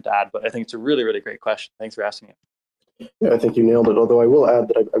embellishment to add, but I think it's a really, really great question. Thanks for asking it. Yeah, I think you nailed it. Although I will add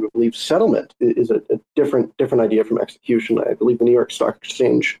that I believe settlement is a different idea from execution. I believe the New York Stock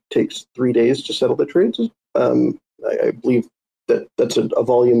Exchange takes 3 days to settle the trades. I believe that's a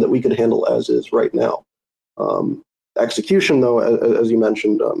volume that we could handle as is right now. Execution, though, as you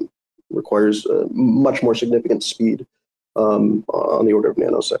mentioned, requires much more significant speed on the order of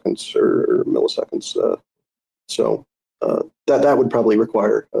nanoseconds or milliseconds. So that would probably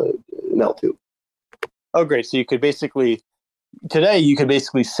require an L2. Oh, great. So you could basically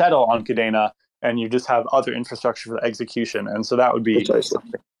settle on Kadena, and you just have other infrastructure for the execution. And so that would be... Precisely.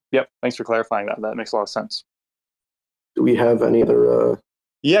 Yep. Thanks for clarifying that. That makes a lot of sense. Do we have any other...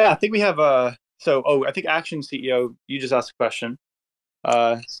 Yeah, I think we have... I think Action CEO, you just asked a question.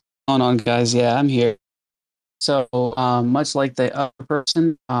 What's going on, guys? Yeah, I'm here. So much like the other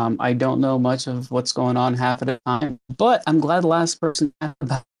person, I don't know much of what's going on half of the time. But I'm glad the last person asked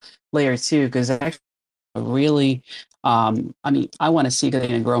about layer two because actually really, I mean, I want to see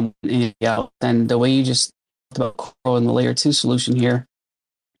Kadena grow more than anything else. And the way you just talked about Coral and the layer two solution here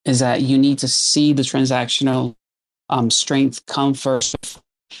is that you need to see the transactional strength come first.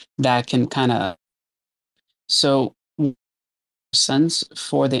 That can kind of so sense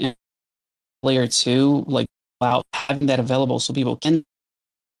for the layer two, like about having that available so people can, in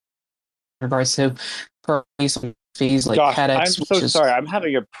regards to per fees like Josh, I'm CADEX, so which is sorry. I'm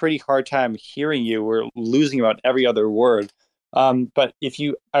having a pretty hard time hearing you. We're losing about every other word. But if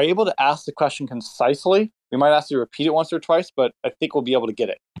you are able to ask the question concisely, we might ask you to repeat it once or twice, but I think we'll be able to get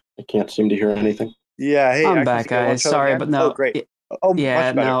it. I can't seem to hear anything. Yeah. Hey, I'm I can back, see you. Want guys. to try that Sorry, again? but Oh, no. great. Oh, Yeah,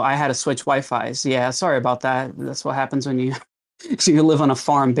 much better. no, I had to switch Wi-Fi's. Yeah, sorry about that. That's what happens when you you live on a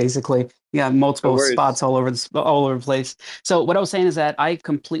farm, basically. You got No multiple worries. spots all over the place. So what I was saying is that I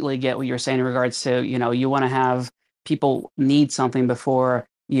completely get what you're saying in regards to, you want to have people need something before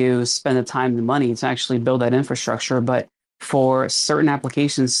you spend the time and money to actually build that infrastructure. But for certain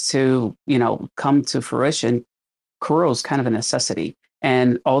applications to, come to fruition, Kuro is kind of a necessity.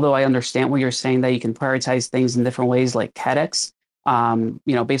 And although I understand what you're saying that you can prioritize things in different ways, like CADEX,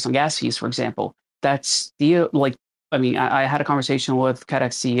 based on gas fees, for example, that's the like. I mean, I had a conversation with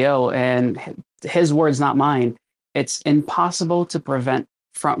CADEX CEO, and his words, not mine. It's impossible to prevent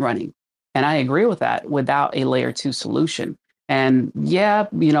front running, and I agree with that without a layer two solution. And yeah,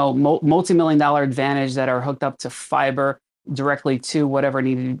 multi-million dollar advantage that are hooked up to fiber directly to whatever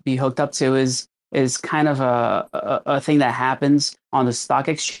needed to be hooked up to is kind of a thing that happens on the stock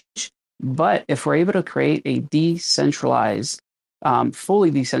exchange. But if we're able to create a decentralized,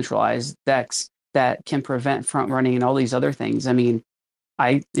 fully decentralized DEX that can prevent front running and all these other things, I mean,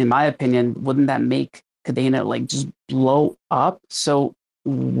 in my opinion, wouldn't that make Kadena like just blow up? So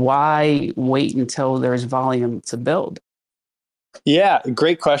why wait until there's volume to build? Yeah,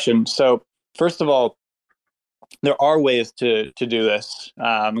 great question. So, first of all, there are ways to do this,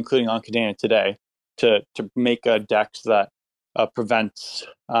 including on Kadena today, to make a DEX that prevents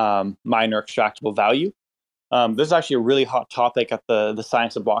minor extractable value. This is actually a really hot topic at the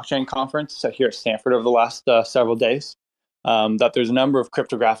Science of Blockchain conference here at Stanford over the last several days. That there's a number of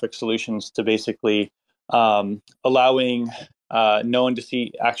cryptographic solutions to basically allowing no one to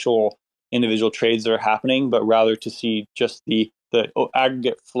see actual individual trades that are happening, but rather to see just the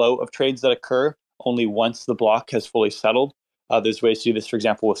aggregate flow of trades that occur only once the block has fully settled. There's ways to do this, for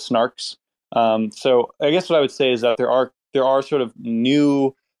example, with snarks. So I guess what I would say is that there are sort of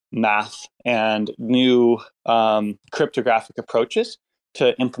new math and new cryptographic approaches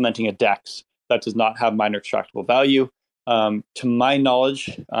to implementing a DEX that does not have minor extractable value. To my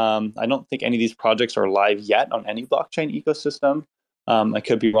knowledge, I don't think any of these projects are live yet on any blockchain ecosystem. I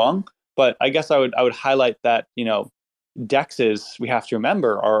could be wrong, but I guess I would highlight that DEXs, we have to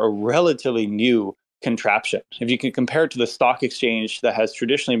remember, are a relatively new contraption. If you can compare it to the stock exchange that has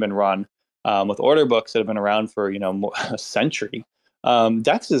traditionally been run with order books that have been around for a century,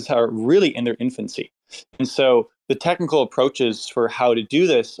 DEXs are really in their infancy, and so the technical approaches for how to do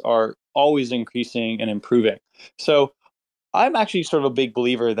this are always increasing and improving. So I'm actually sort of a big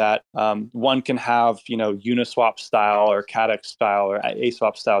believer that one can have, Uniswap style or CADEX style or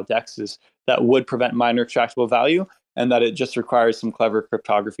ASWAP style DEXs that would prevent minor extractable value, and that it just requires some clever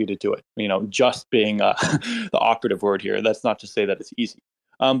cryptography to do it. Just being the operative word here. That's not to say that it's easy.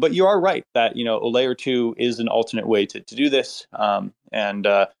 But you are right that a layer two is an alternate way to do this, and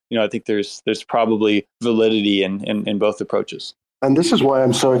I think there's probably validity in both approaches. And this is why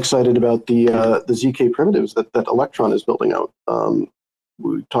I'm so excited about the ZK primitives that Electron is building out.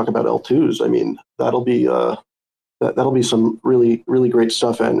 We talk about L2s. I mean, that'll be some really really great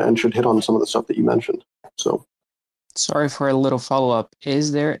stuff, and should hit on some of the stuff that you mentioned. So, Sorry for a little follow-up.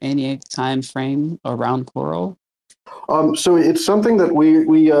 Is there any time frame around Coral? so it's something that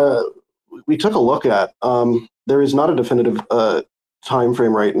we took a look at. There is not a definitive time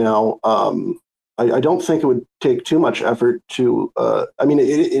frame right now. I don't think it would take too much effort to. I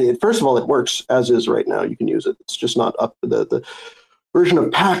mean, first of all, it works as is right now. You can use it. It's just not up. The version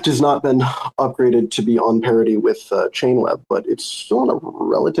of Pact has not been upgraded to be on parity with Chainweb, but it's still on a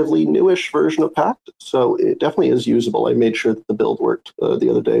relatively newish version of Pact, so it definitely is usable. I made sure that the build worked the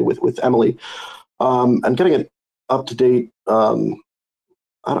other day with Emily, and getting it up to date. I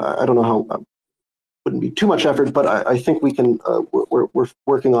don't know how. Wouldn't be too much effort, but I think we can. We're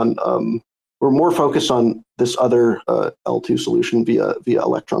working on. We're more focused on this other L2 solution via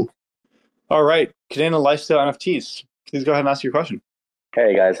Electron. All right, Kadena Lifestyle NFTs. Please go ahead and ask your question.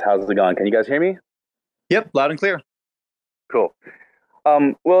 Hey guys, how's it going? Can you guys hear me? Yep, loud and clear. Cool.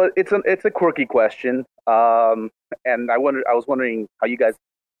 Well, it's a quirky question, and I was wondering how you guys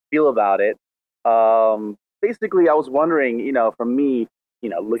feel about it. Basically, I was wondering, for me,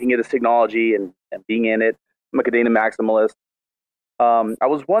 looking at this technology and being in it, I'm a Kadena maximalist. I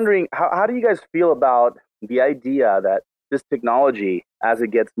was wondering, how do you guys feel about the idea that this technology, as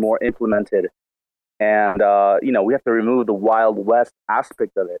it gets more implemented, and we have to remove the Wild West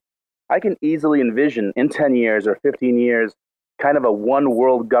aspect of it. I can easily envision in 10 years or 15 years, kind of a one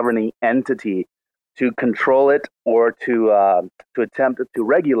world governing entity to control it or to attempt to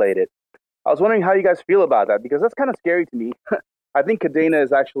regulate it. I was wondering how you guys feel about that, because that's kind of scary to me. I think Kadena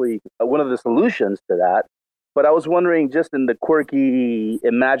is actually one of the solutions to that. But I was wondering, just in the quirky,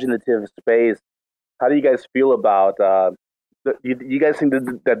 imaginative space, how do you guys feel about? Do you guys think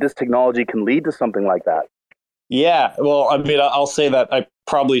that this technology can lead to something like that? Yeah, well, I mean, I'll say that I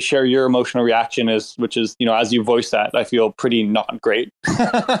probably share your emotional reaction, which is, as you voice that, I feel pretty not great.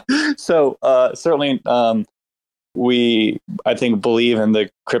 So certainly, I think, believe in the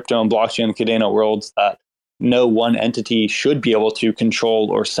crypto and blockchain and Kadena worlds that no one entity should be able to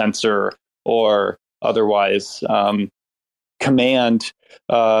control or censor or otherwise command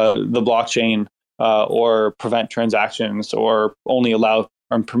the blockchain or prevent transactions or only allow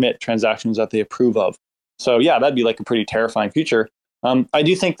or permit transactions that they approve of. So yeah, that'd be like a pretty terrifying future. I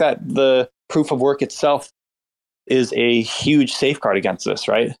do think that the proof of work itself is a huge safeguard against this,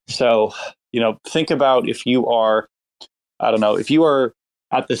 right? So, think about if you are, I don't know, if you are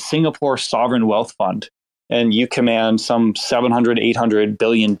at the Singapore Sovereign Wealth Fund and you command some $700-800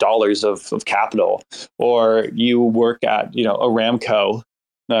 billion of capital, or you work at, Aramco,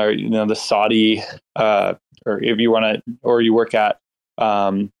 or, the Saudi, or if you want to, or you work at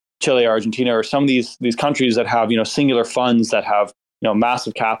Chile, Argentina, or some of these countries that have, singular funds that have,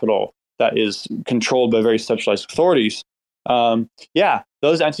 massive capital that is controlled by very centralized authorities.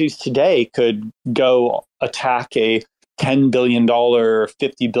 Those entities today could go attack a $10 billion,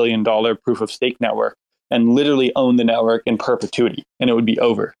 $50 billion proof of stake network and literally own the network in perpetuity, and it would be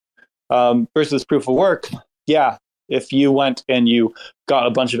over. Versus proof of work, if you went and you got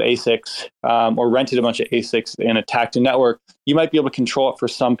a bunch of ASICs or rented a bunch of ASICs and attacked a network, you might be able to control it for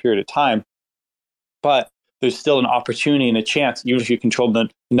some period of time. But there's still an opportunity and a chance, even if you control the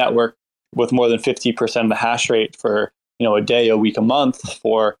network with more than 50% of the hash rate for a day, a week, a month,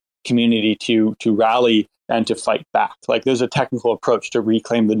 for community to rally and to fight back. Like, there's a technical approach to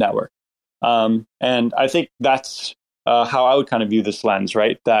reclaim the network. And I think that's how I would kind of view this lens,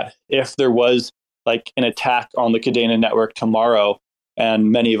 right? That if there was like an attack on the Kadena network tomorrow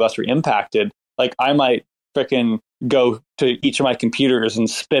and many of us were impacted, like, I might fricking go to each of my computers and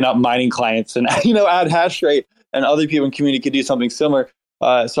spin up mining clients and, add hash rate, and other people in community could do something similar.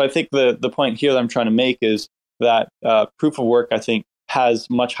 So I think the point here that I'm trying to make is that proof of work, I think, has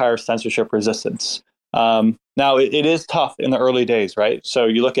much higher censorship resistance. Now, it is tough in the early days, right? So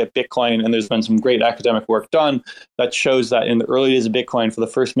you look at Bitcoin, and there's been some great academic work done that shows that in the early days of Bitcoin, for the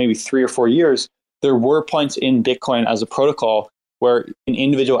first maybe 3 or 4 years, there were points in Bitcoin as a protocol where an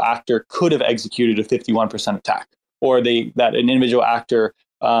individual actor could have executed a 51% attack, or that an individual actor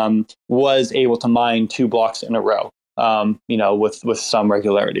was able to mine 2 blocks in a row, with some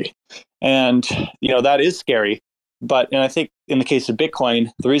regularity. And, that is scary. And I think in the case of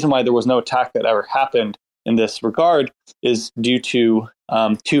Bitcoin, the reason why there was no attack that ever happened in this regard is due to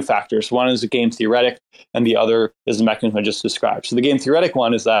 2 factors. One is a game theoretic, and the other is the mechanism I just described. So the game theoretic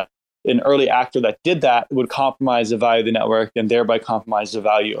one is that an early actor that did that would compromise the value of the network and thereby compromise the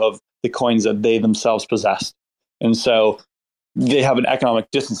value of the coins that they themselves possessed. And so they have an economic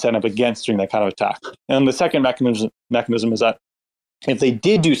disincentive against doing that kind of attack. And the second mechanism is that if they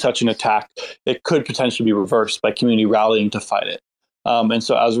did do such an attack, it could potentially be reversed by community rallying to fight it. And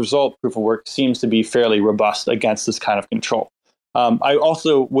so as a result, proof of work seems to be fairly robust against this kind of control. I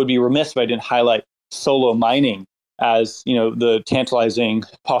also would be remiss if I didn't highlight solo mining as, the tantalizing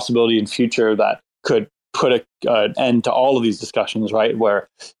possibility in future that could put an end to all of these discussions, right? Where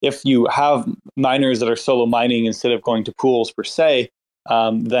if you have miners that are solo mining instead of going to pools per se,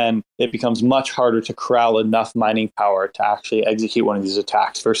 then it becomes much harder to corral enough mining power to actually execute one of these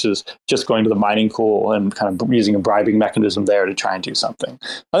attacks versus just going to the mining pool and kind of using a bribing mechanism there to try and do something.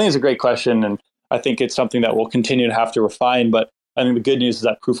 I think it's a great question, and I think it's something that we'll continue to have to refine. But I think the good news is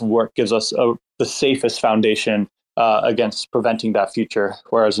that proof of work gives us the safest foundation against preventing that future,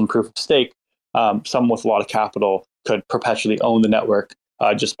 whereas in proof of stake, someone with a lot of capital could perpetually own the network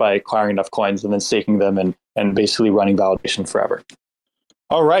just by acquiring enough coins and then staking them and basically running validation forever.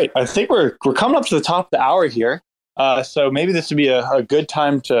 All right, I think we're coming up to the top of the hour here, so maybe this would be a good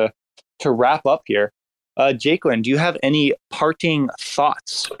time to wrap up here. Jaquin, do you have any parting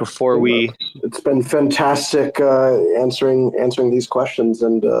thoughts before we? It's been fantastic answering these questions,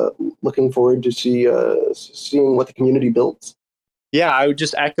 and looking forward to seeing what the community builds. Yeah, I would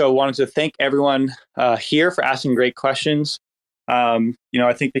just wanted to thank everyone here for asking great questions. I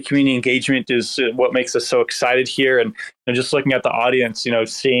think the community engagement is what makes us so excited here. And just looking at the audience,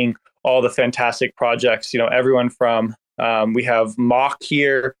 seeing all the fantastic projects, everyone from, we have Mock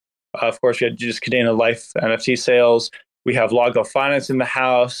here. Of course, we had just Kadena Life NFT sales. We have Loggo Finance in the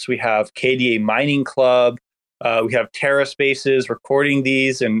house. We have KDA Mining Club. We have Terra Spaces recording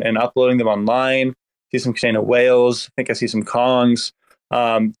these and uploading them online. See some Kadena whales. I think I see some Kongs.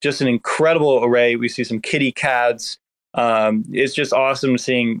 Just an incredible array. We see some kitty cats. It's just awesome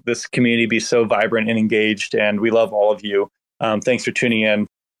seeing this community be so vibrant and engaged, and we love all of you. Thanks for tuning in.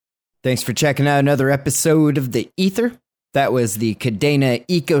 Thanks for checking out another episode of The Ether. That was the Kadena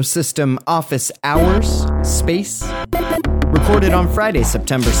Ecosystem Office Hours space, recorded on Friday,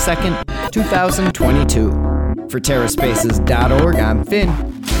 September 2nd, 2022. For TerraSpaces.org, I'm Finn.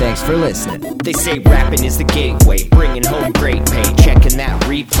 Thanks for listening. They say rapping is the gateway, bringing home great pay. Checking that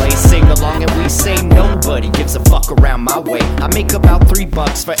replay, sing along and we say nobody gives a fuck around my way. I make about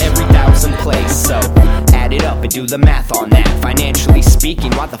 $3 for every 1,000 plays, so add it up and do the math on that. Financially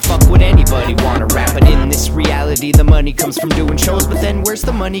speaking, why the fuck would anybody wanna rap? But in this reality, the money comes from doing shows. But then where's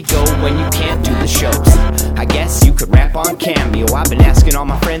the money go when you can't do the shows? I guess you could rap on Cameo. I've been asking all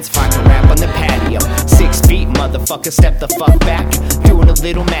my friends if I can rap on the patio. 6 feet, motherfucker, step the fuck back. Doing a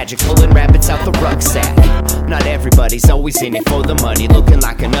little magic, pulling rabbits out the rucksack. Not everybody's always in it for the money. Looking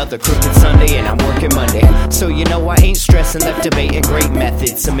like another crooked Sunday and I'm working Monday. So you know I ain't stressing, left debating great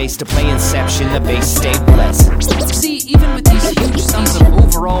methods. Amazed to play Inception, the base stay blessed. See, even with these huge sums of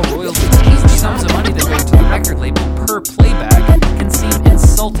overall royalties, the sums of money that go to the record label per playback can seem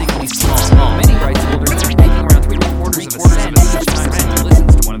insultingly small. Many rights holders are making around 3/4 of a cent each time someone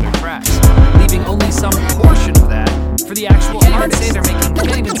listens to one of their tracks, leaving only some portion of that for the actual artist. Can't even say they're making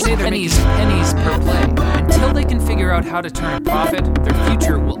pennies per play. Until they can figure out how to turn a profit, their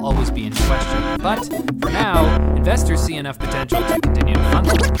future will always be in question. But for now, investors see enough potential to continue to fund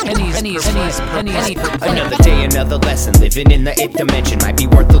them. Pennies per play. Another day, another lesson. Living in the 8th dimension might be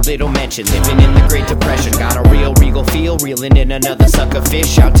worth a little mention. Living in the Great Depression, got a real regal feel. Reeling in another sucker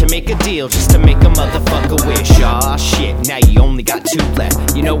fish out to make a deal, just to make a motherfucker wish. Aw shit, now you only got 2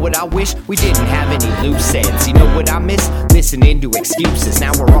 left. You know what I wish? We didn't have any loose ends. You know what I miss? Listening to excuses.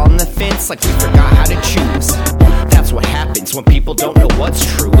 Now we're on the fence like we forgot how to choose. That's what happens when people don't know what's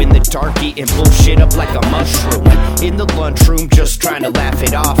true. In the dark, eating bullshit up like a mushroom. In the lunchroom, just trying to laugh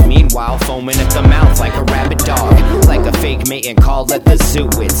it off. Meanwhile, foaming at the mouth like a rabid dog. Like a fake mating call at the zoo.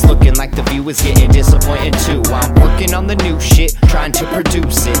 It's looking like the view is getting disappointed too. I'm working on the new shit, trying to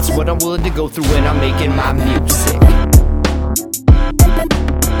produce it. It's what I'm willing to go through when I'm making my music.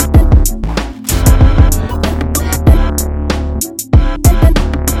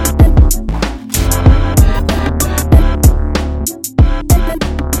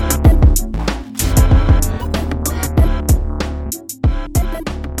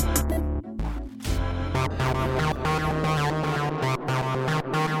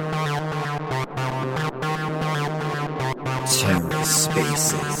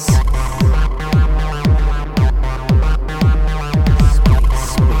 TerraSpaces.